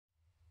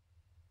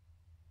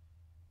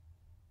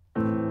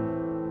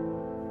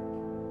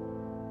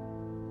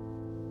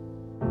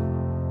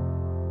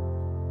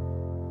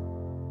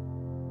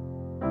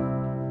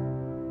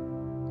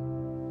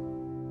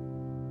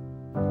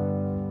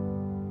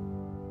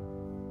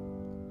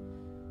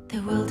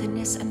The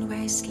wilderness and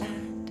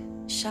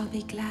wasteland shall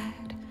be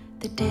glad.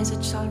 The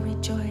desert shall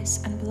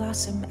rejoice and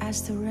blossom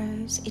as the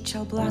rose. It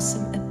shall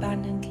blossom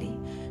abundantly.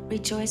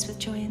 Rejoice with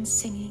joy and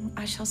singing.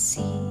 I shall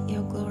see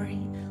your glory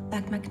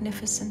like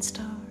magnificent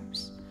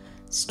stars.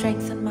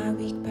 Strengthen my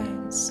weak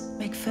bones,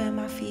 make firm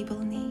my feeble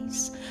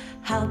knees.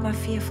 Help my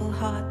fearful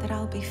heart that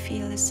I'll be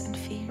fearless and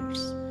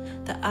fierce.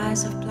 The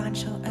eyes of blind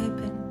shall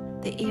open,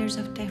 the ears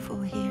of deaf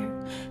will hear.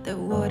 The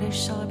waters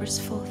shall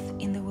burst forth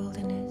in the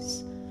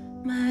wilderness.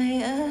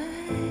 My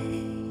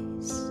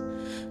eyes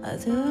are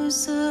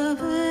those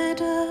of a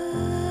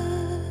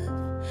dove.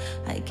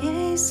 I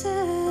gaze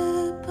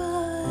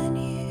upon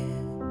you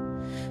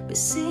with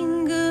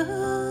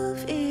single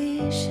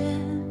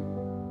vision.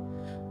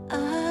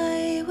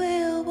 I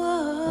will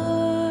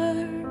war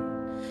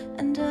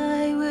and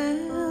I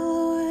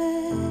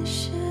will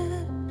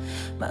worship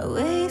my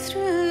way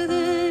through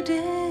the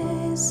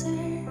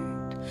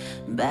desert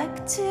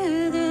back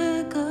to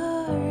the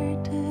garden.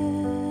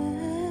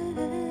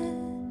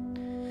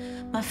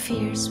 My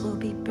fears will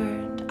be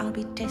burned, I'll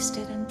be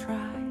tested and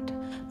tried.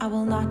 I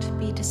will not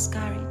be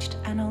discouraged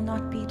and I'll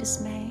not be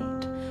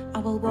dismayed. I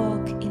will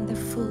walk in the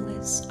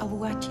fullness of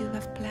what you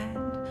have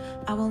planned.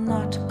 I will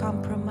not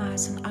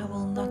compromise and I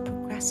will not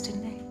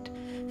procrastinate.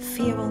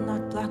 Fear will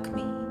not block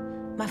me,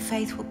 my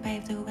faith will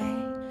pave the way.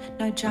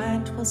 No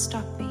giant will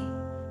stop me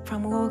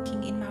from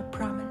walking in my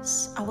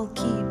promise. I will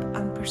keep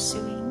on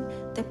pursuing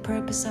the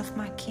purpose of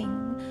my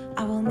King.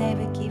 I will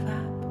never give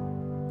up,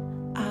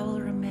 I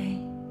will remain.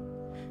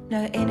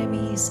 No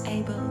enemy is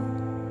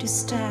able to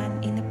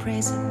stand in the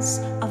presence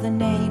of the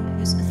name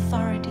whose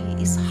authority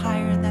is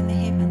higher than the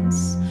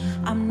heavens.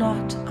 I'm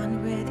not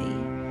unworthy,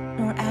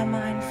 nor am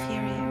I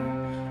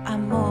inferior.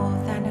 I'm more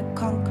than a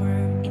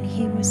conqueror in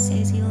him who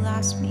says he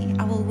loves me.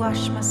 I will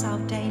wash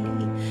myself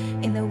daily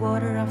in the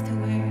water of the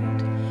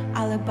word.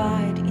 I'll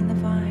abide in the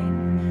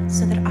vine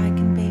so that I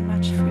can bear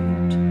much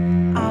fruit.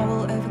 I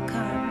will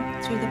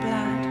overcome through the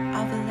blood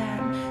of the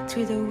Lamb,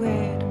 through the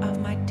word of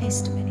my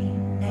testimony.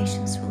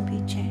 Nations will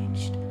be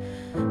changed.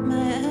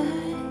 My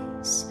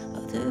eyes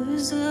are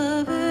those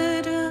of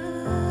a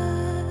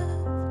dove.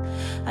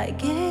 I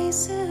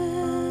gaze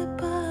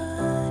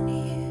upon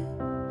you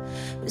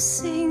with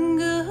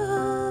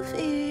single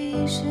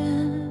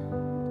vision.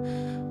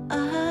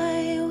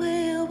 I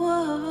will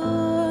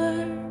war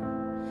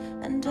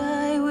and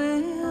I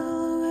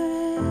will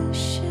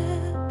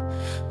worship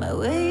my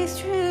way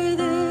through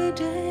the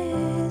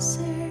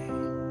desert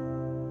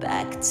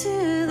back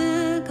to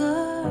the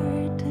garden.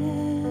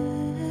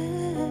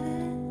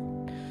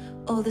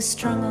 All the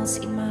strongholds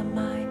in my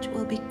mind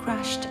will be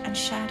crushed and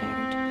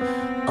shattered.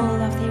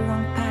 All of the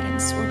wrong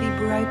patterns will be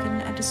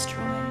broken and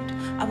destroyed.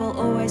 I will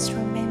always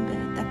remember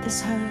that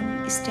this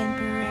home is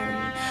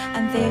temporary,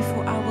 and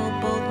therefore I will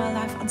build my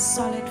life on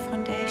solid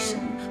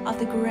foundation of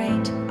the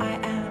great I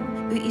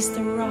am, who is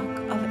the rock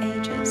of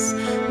ages.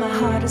 My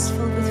heart is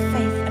filled with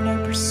faith, and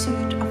no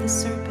pursuit of the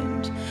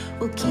serpent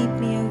will keep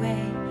me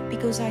away,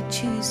 because I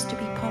choose to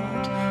be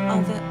part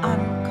of the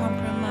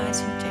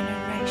uncompromising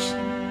generation.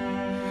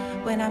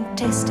 When I'm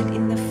tested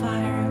in the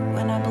fire,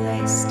 when I'm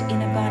blessed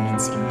in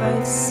abundance in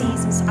both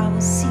seasons, I will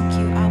seek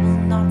you, I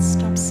will not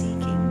stop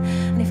seeking.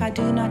 And if I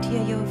do not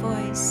hear your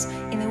voice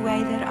in the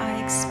way that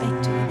I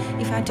expect to,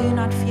 if I do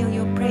not feel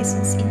your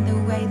presence in the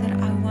way that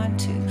I want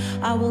to,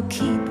 I will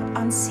keep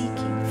on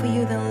seeking, for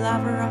you the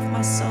lover of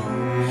my soul.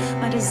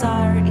 My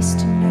desire is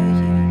to know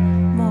you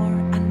more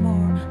and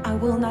more. I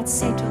will not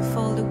settle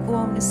for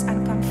lukewarmness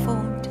and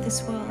conform to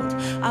this world.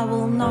 I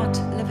will not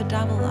live a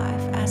double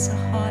life as a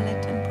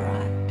harlot and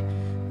bride.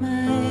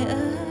 My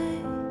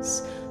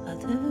eyes are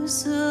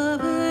those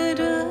of a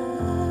dove.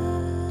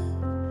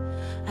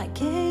 I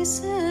gaze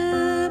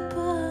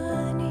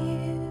upon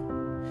you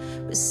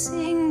with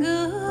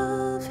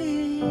single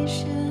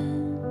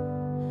vision.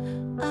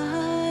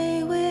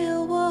 I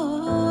will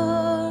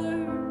war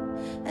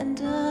and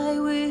I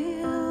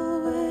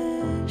will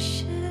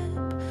worship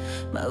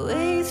my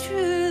way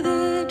through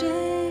the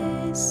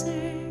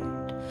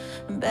desert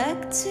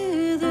back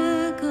to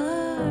the garden.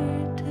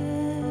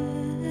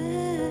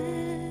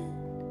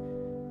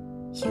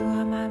 You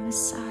are my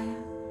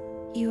Messiah,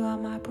 you are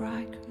my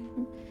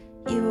bridegroom.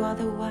 You are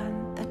the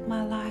one that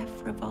my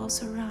life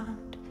revolves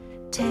around.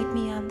 Take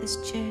me on this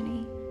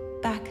journey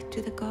back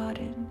to the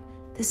garden,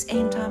 this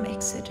end-time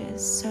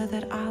exodus, so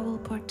that I will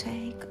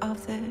partake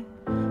of the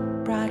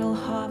bridal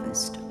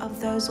harvest of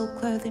those who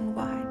clothe in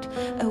white.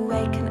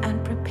 Awaken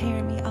and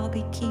prepare me, I'll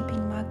be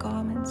keeping my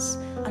garments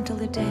until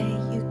the day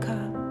you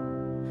come.